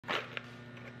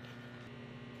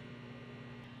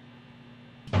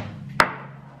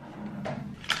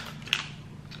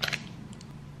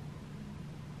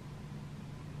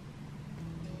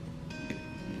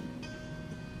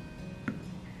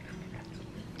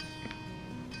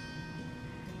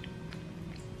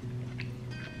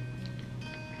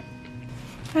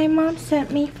My mom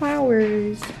sent me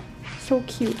flowers. So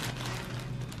cute.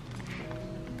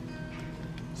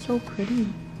 So pretty.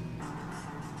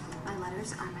 My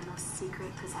letters are my most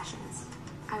secret possessions.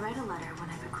 I write a letter when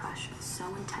I have a crush so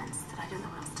intense that I don't know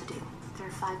what else to do. There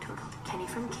are 5 total. Kenny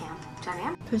from camp,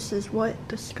 Diane. This is what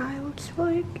the sky looks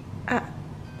like at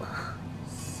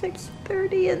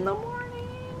 6:30 in the morning.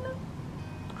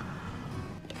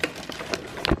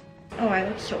 Oh, I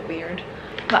look so weird.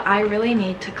 But I really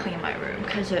need to clean my room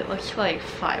because it looks like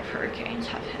 5 hurricanes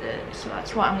have hit it. So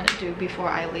that's what I'm gonna do before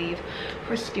I leave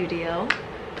for studio.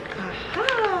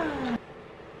 Aha!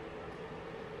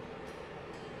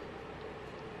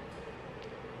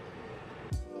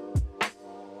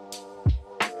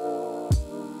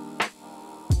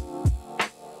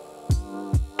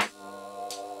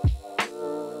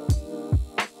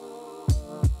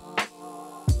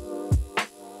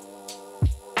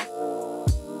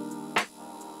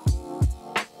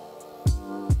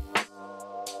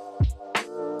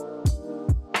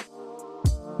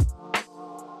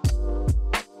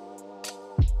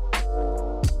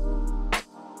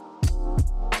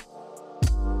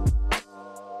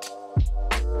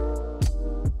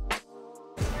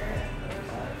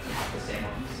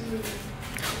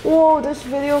 Whoa, this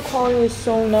video quality is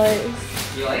so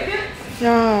nice. You like it?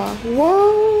 Yeah.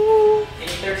 Whoa. Give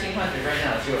me 1300 right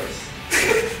now, it's yours.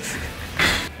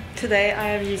 Today I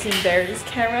am using Barry's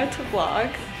camera to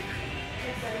vlog.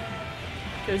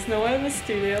 There's no one in the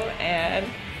studio and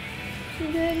she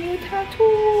did a new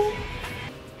tattoo.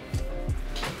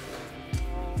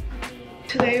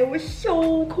 Today it was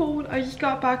so cold. I just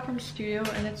got back from studio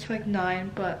and it's like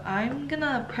 9, but I'm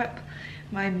gonna prep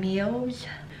my meals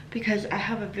because I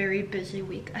have a very busy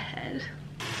week ahead.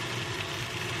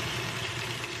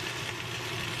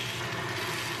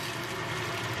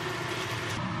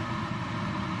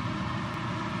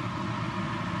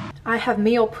 I have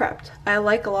meal prepped. I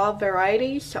like a lot of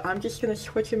varieties, so I'm just gonna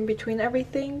switch in between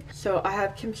everything. So I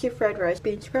have kimchi fried rice,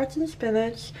 bean sprouts and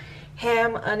spinach,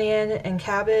 ham, onion, and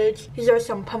cabbage. These are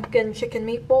some pumpkin chicken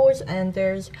meatballs, and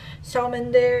there's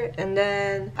salmon there. And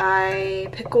then I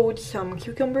pickled some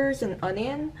cucumbers and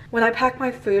onion. When I pack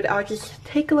my food, I'll just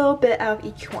take a little bit out of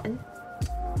each one.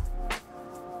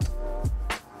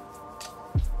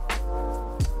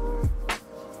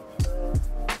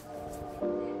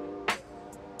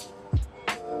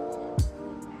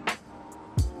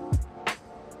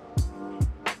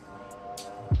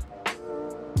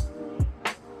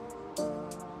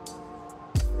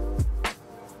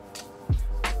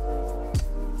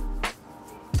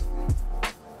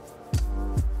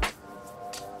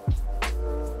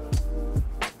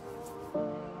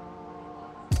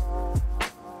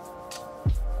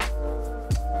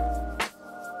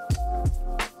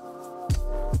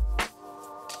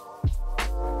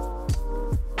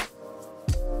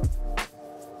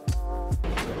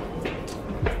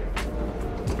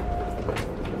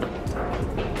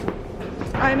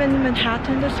 I'm in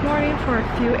Manhattan this morning for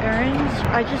a few errands.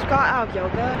 I just got out of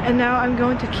yoga and now I'm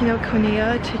going to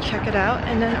Kinokuniya to check it out,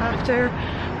 and then after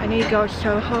I need to go to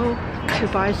Soho to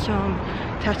buy some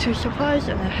tattoo supplies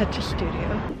and then head to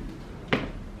studio.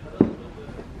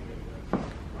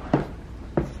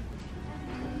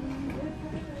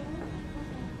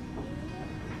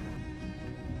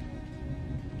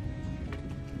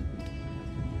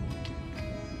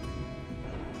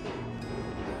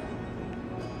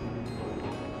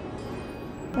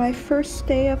 My first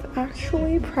day of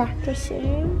actually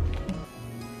practicing.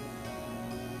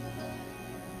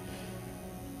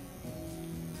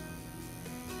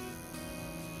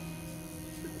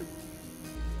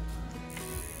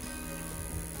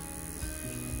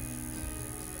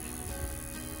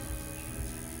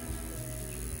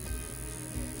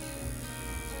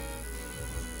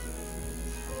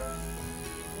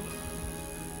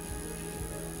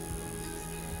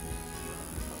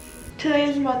 Today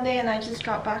is Monday and I just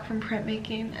got back from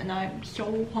printmaking and I'm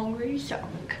so hungry, so I'm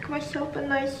gonna cook myself a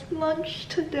nice lunch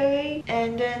today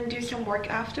and then do some work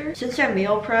after. Since I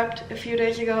meal prepped a few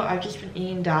days ago, I've just been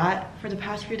eating that for the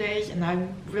past few days and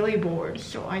I'm really bored,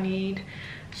 so I need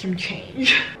some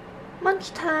change.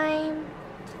 Lunchtime!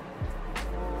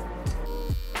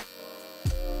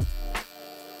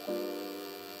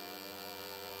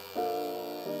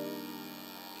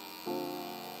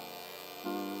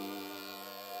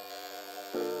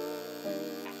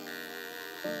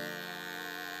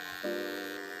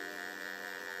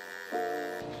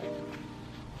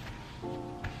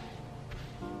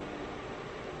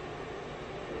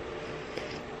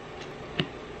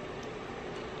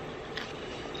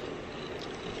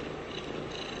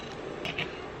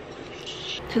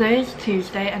 Today is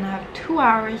Tuesday and I have 2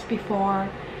 hours before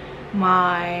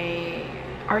my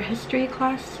art history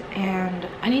class and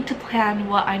I need to plan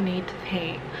what I need to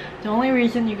paint. The only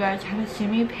reason you guys haven't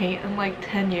seen me paint in like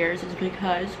 10 years is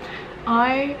because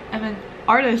I am an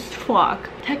artist block,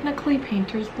 technically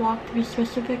painter's block to be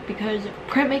specific, because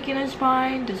printmaking is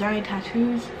fine, designing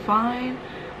tattoos fine,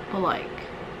 but like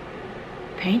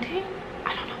painting,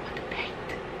 I don't know what to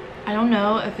paint. I don't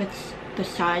know if it's the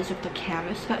size of the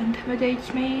canvas that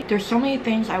intimidates me. There's so many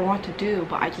things I want to do,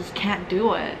 but I just can't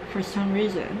do it for some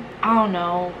reason. I don't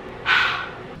know.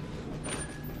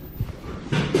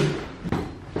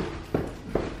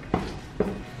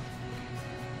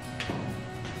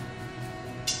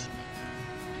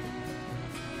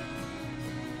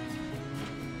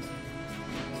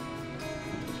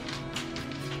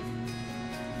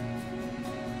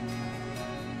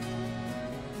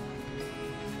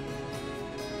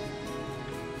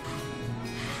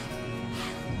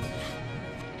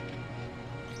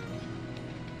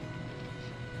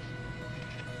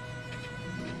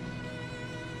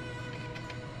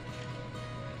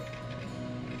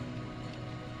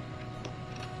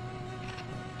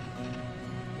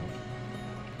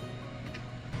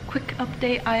 Quick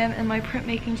update, I am in my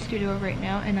printmaking studio right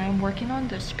now and I'm working on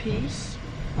this piece.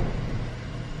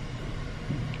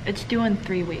 It's due in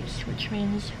 3 weeks, which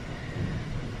means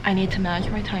I need to manage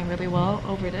my time really well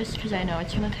over this because I know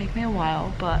it's gonna take me a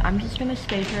while, but I'm just gonna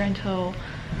stay here until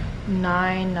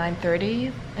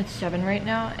 9:30. It's 7 right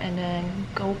now, and then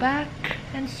go back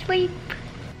and sleep.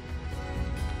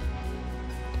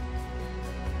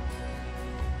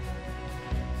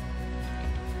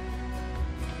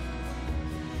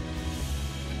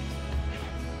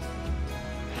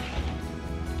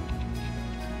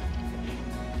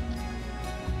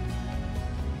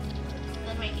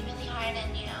 Working really hard,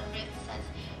 and you know, Ruth says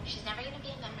she's never gonna be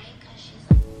a memory because she's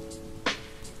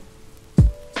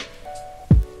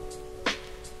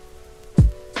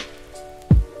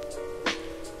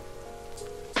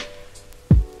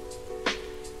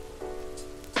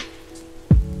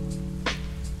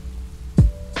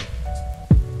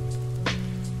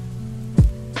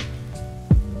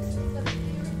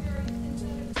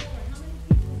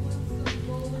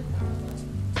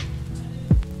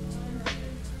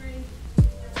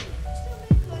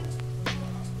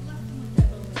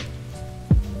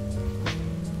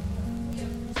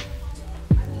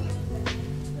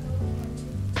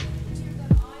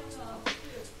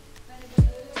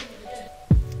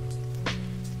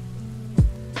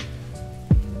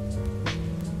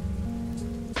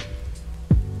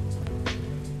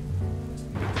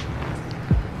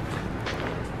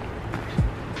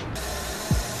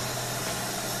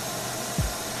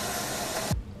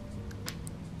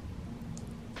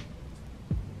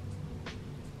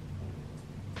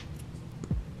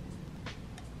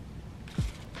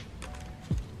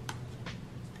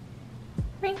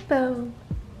Rainbow.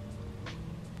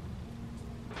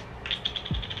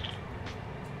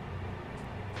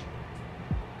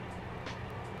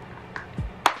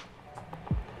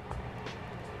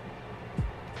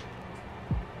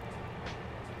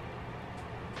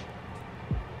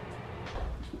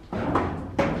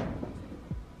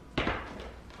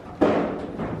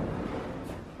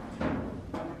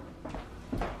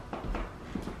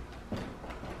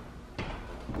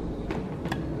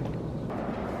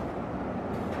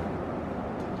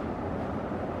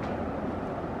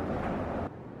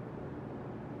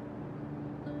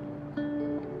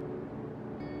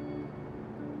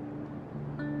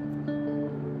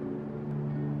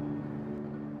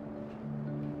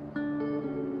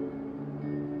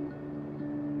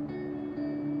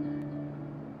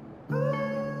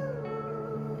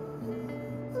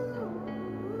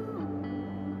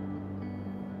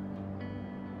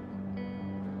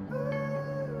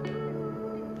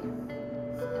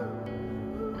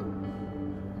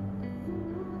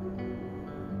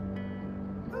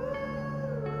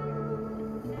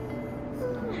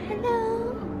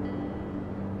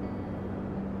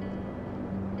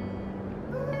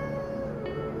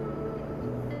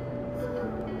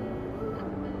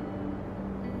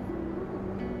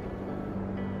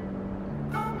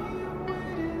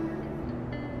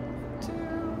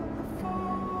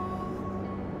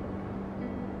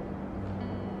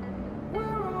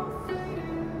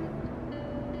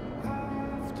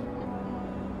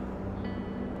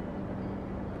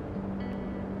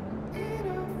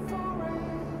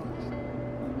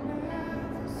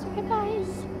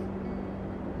 Guys.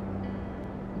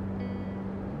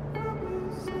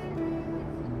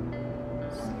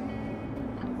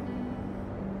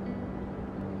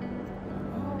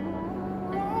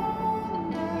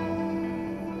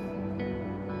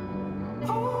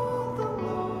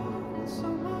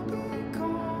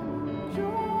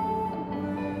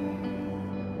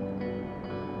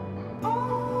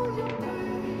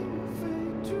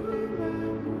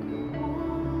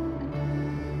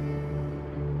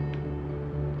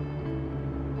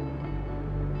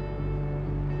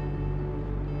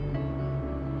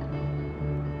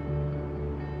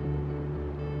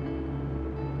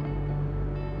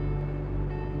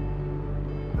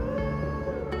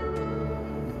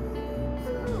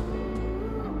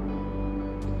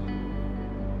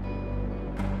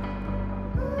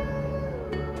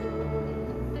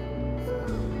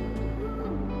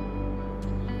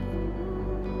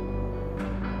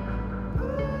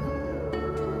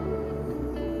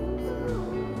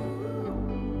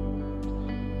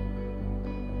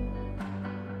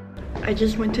 I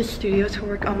just went to studio to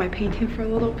work on my painting for a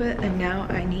little bit, and now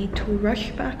I need to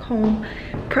rush back home,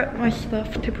 prep my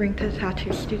stuff to bring to the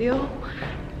tattoo studio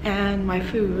and my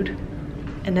food,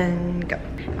 and then go.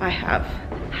 I have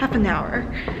half an hour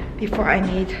before I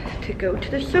need to go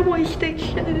to the subway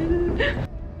station.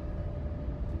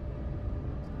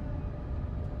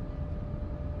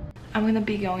 I'm gonna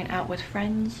be going out with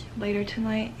friends later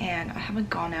tonight, and I haven't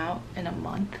gone out in a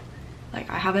month. Like,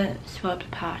 I haven't slept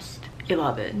past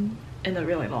 11 in a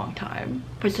really long time.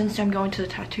 But since I'm going to the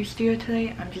tattoo studio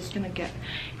today, I'm just gonna get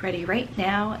ready right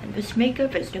now, and this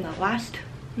makeup is gonna last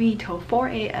me till 4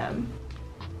 a.m.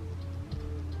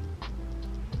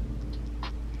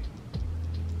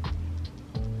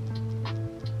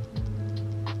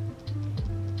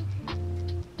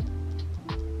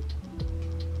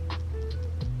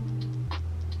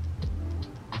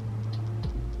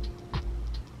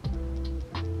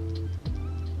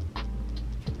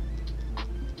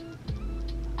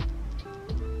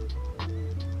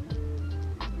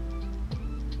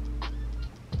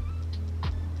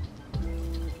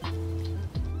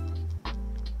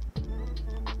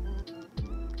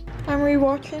 I'm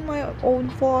rewatching my old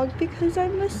vlog because I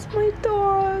miss my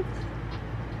dog.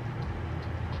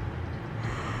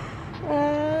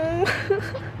 Oh.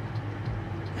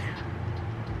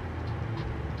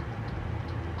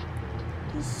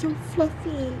 He's so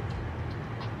fluffy.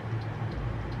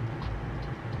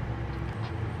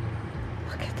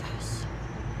 Look at this.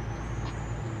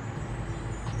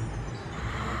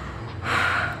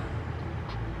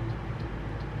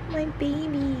 My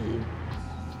baby.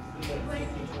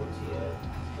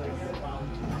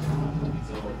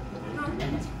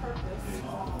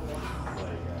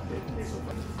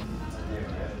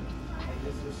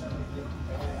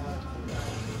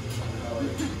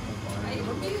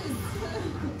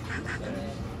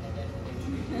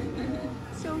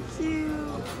 So cute.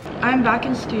 I'm back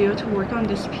in studio to work on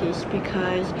this piece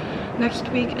because next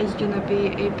week is gonna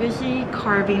be a busy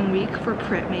carving week for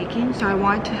printmaking, so I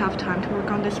wanted to have time to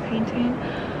work on this painting.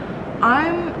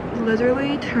 I'm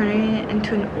literally turning it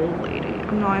into an old lady.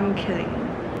 I'm not even kidding.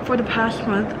 For the past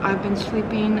month, I've been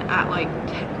sleeping at like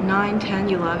 9, 10,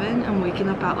 11 and waking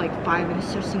up at like 5 and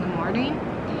 6 in the morning,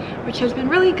 which has been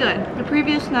really good. The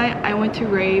previous night, I went to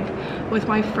rave with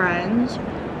my friends,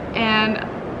 and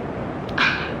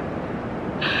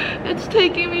it's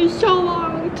taking me so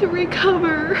long to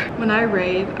recover. When I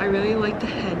rave, I really like to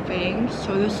headbang,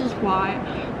 so this is why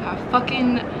I have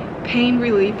fucking pain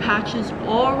relief patches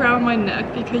all around my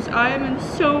neck because I am in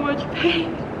so much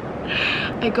pain.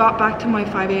 I got back to my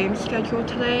 5 a.m. schedule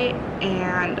today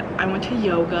and I went to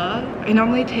yoga. I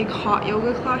normally take hot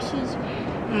yoga classes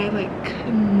and I like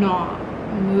could not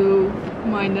move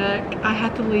my neck. I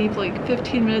had to leave like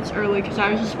 15 minutes early because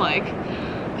I was just like,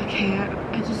 I can't,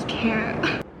 I just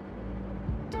can't.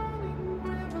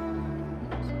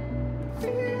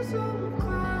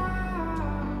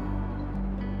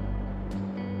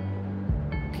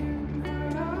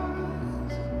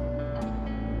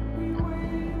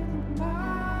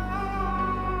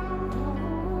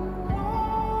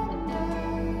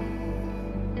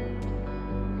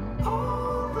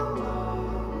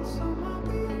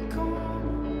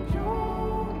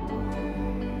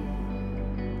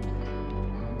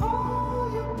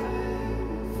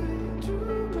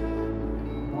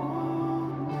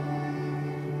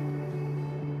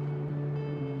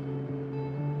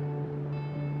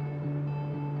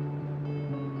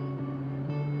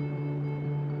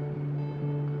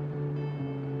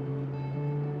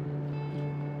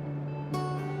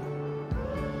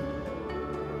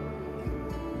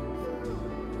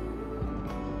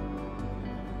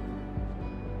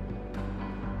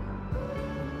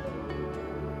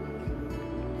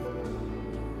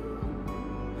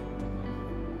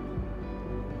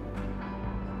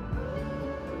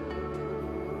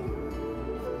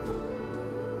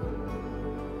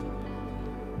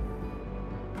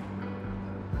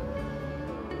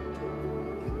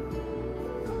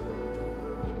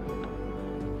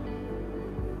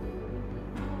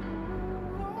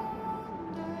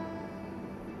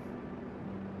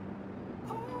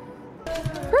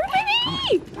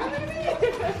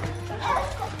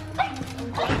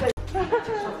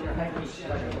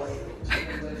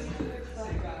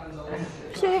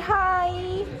 Say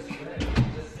hi.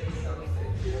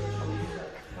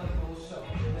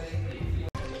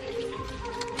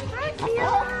 Hi, Tia.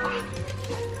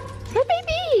 Hey,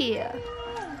 baby.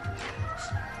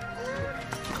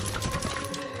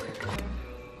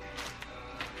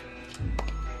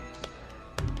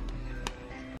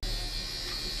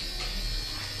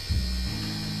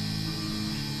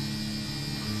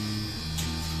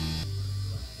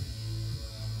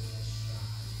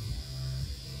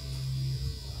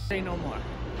 Say no more.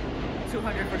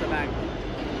 200 for the bag.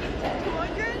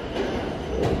 200?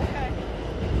 Okay.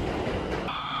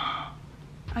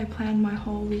 I planned my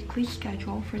whole weekly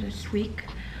schedule for this week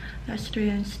yesterday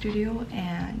in studio,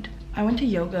 and I went to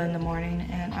yoga in the morning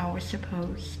and I was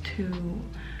supposed to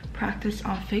practice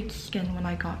on fake skin when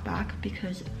I got back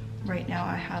because right now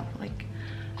I have like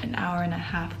an hour and a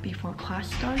half before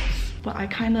class starts. But I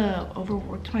kind of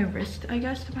overworked my wrist, I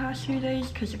guess, the past few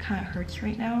days because it kind of hurts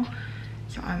right now.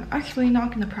 So I'm actually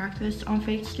not going to practice on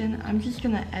fake skin. I'm just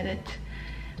going to edit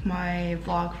my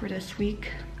vlog for this week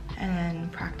and then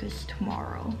practice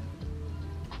tomorrow.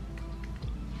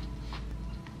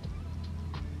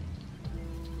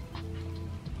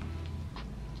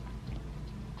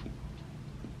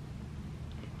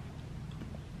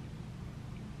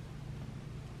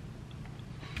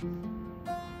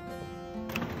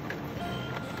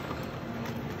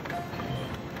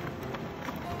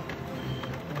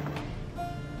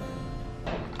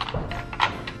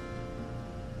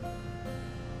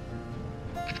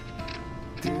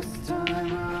 This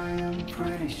time I am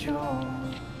pretty sure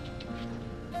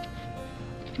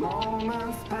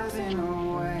moments passing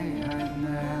away I've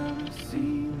never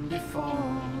seen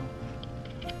before.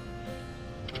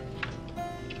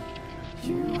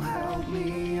 You held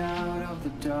me out of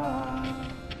the dark.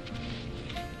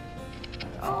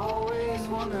 I always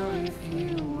wonder if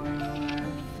you were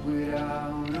left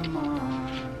without a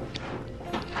mark.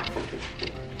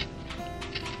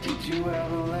 Did you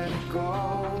ever let it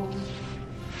go?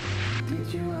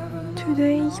 Did you ever know?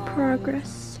 Today's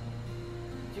progress.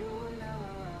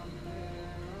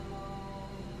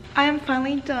 I am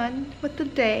finally done with the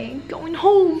day, going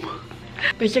home.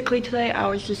 Basically today I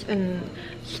was just in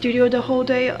studio the whole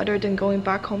day other than going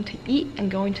back home to eat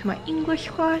and going to my English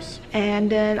class.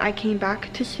 And then I came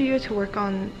back to studio to work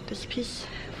on this piece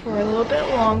for a little bit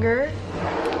longer.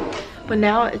 But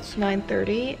now it's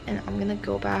 9:30 and I'm gonna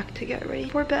go back to get ready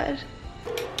for bed.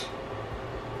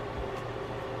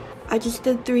 I just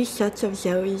did 3 sets of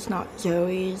Zoe's, not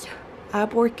Zoe's,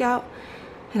 ab workout,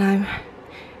 and I'm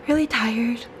really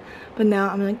tired. But now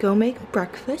I'm gonna go make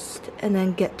breakfast and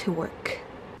then get to work.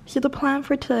 So the plan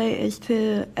for today is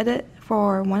to edit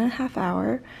for 1.5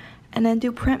 hours and then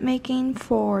do printmaking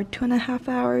for 2.5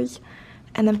 hours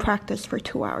and then practice for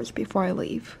 2 hours before I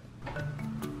leave.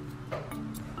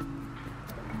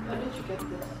 Where did you get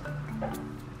this?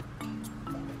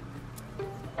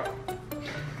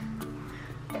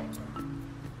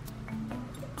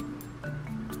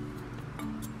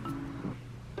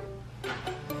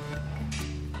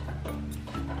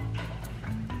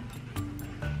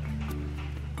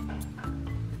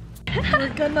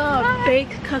 We're gonna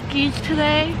bake cookies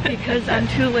today because I'm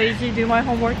too lazy to do my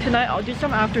homework tonight. I'll do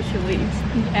some after she leaves.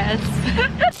 Yes.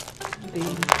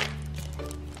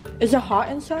 Is it hot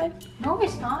inside? No,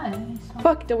 it's not. It's not.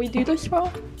 Fuck, did we do this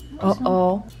wrong?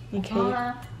 Uh-oh.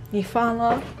 Okay. You found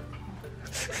love.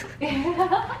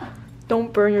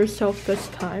 Don't burn yourself this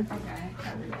time. Okay.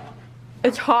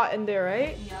 It's hot in there,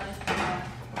 right? Yeah, it's hot.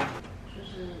 就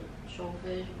是收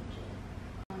费什么之类的。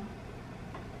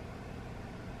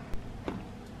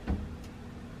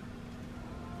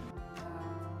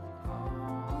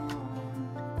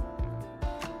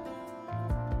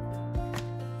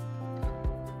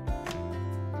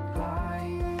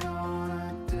Lying on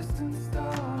a distant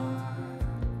star.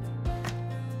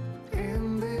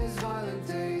 In these violent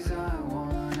days, I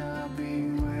wanna be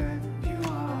where you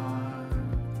are.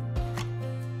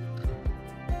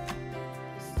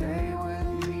 Stay with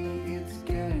me, it's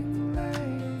getting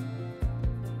late.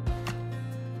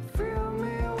 Fill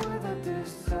me with a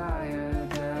desire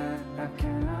that I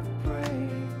cannot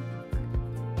break.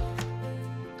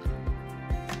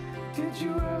 Did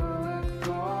you ever let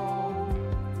go?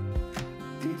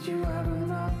 Did you ever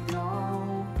not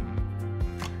know?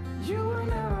 You were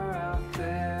never out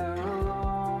there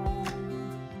alone.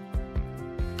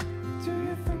 Do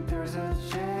you think there's a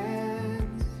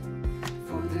chance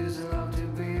for this love to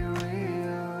be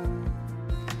real?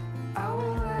 I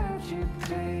will let you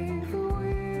take the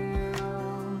wheel.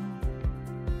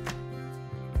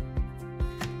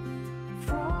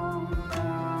 From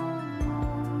now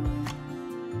on,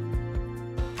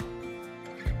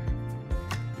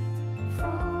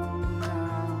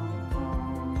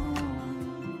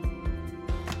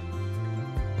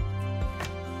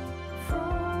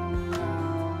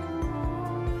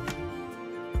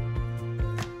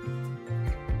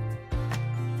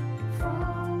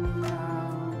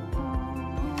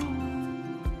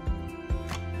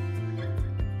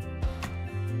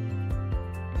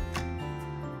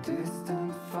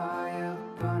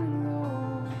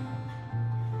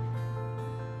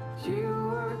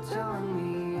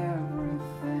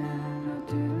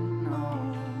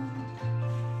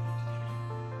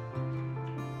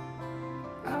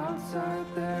 outside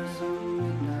there's a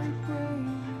midnight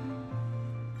rain.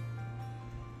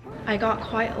 I got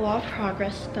quite a lot of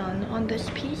progress done on this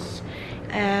piece,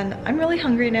 and I'm really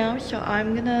hungry now, so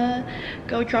I'm gonna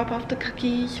go drop off the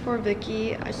cookies for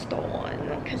Vicky. I stole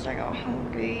one because I got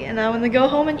hungry, and I'm gonna go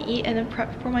home and eat and then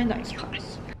prep for my next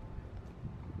class.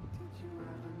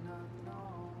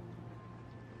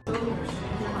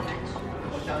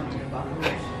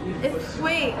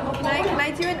 Wait, can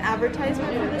I do an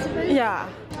advertisement for this event? Yeah.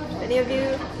 Any of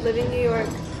you live in New York,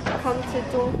 come to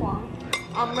Zhonghua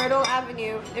on Myrtle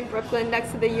Avenue in Brooklyn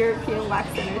next to the European Wax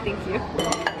Center. Thank you.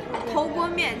 头锅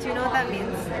面, do you know what that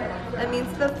means? That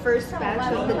means the first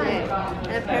batch of the day.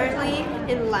 And apparently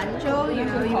in Lanzhou, you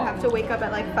know, you have to wake up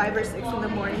at like 5 or 6 in the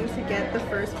morning to get the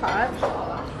first pot.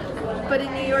 But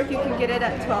in New York, you can get it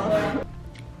at 12.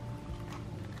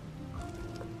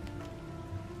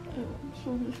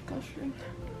 So disgusting.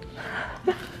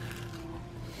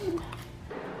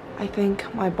 I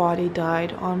think my body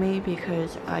died on me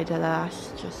because I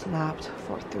deadass just napped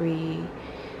for 3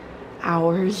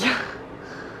 hours.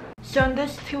 So in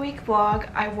this 2-week vlog,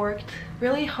 I worked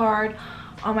really hard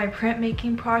on my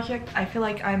printmaking project. I feel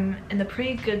like I'm in a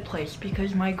pretty good place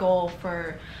because my goal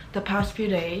for the past few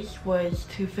days was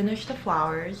to finish the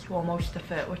flowers, well, most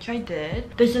of it, which I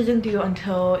did. This isn't due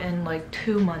until in like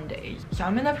 2 Mondays. So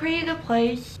I'm in a pretty good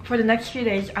place. For the next few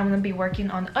days, I'm gonna be working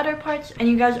on other parts, and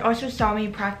you guys also saw me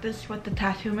practice with the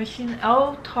tattoo machine.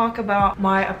 I'll talk about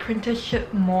my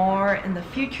apprenticeship more in the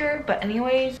future, but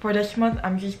anyways, for this month,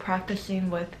 I'm just practicing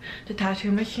with the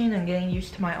tattoo machine and getting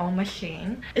used to my own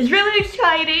machine. It's really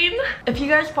exciting. If you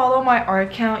guys follow my art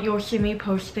account, you'll see me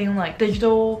posting like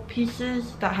digital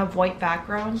pieces that have white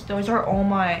backgrounds. Those are all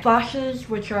my flashes,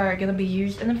 which are gonna be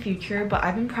used in the future, but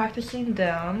I've been practicing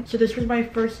them. So this was my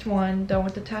first one done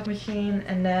with the tattoo machine,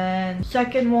 and then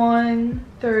second one,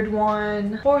 third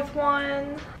one, fourth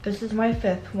one. This is my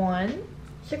 5th one,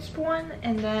 6th one,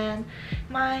 and then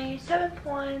my 7th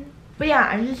one. But yeah,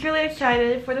 I'm just really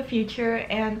excited for the future,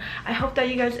 and I hope that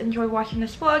you guys enjoy watching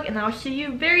this vlog, and I'll see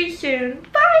you very soon.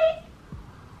 Bye!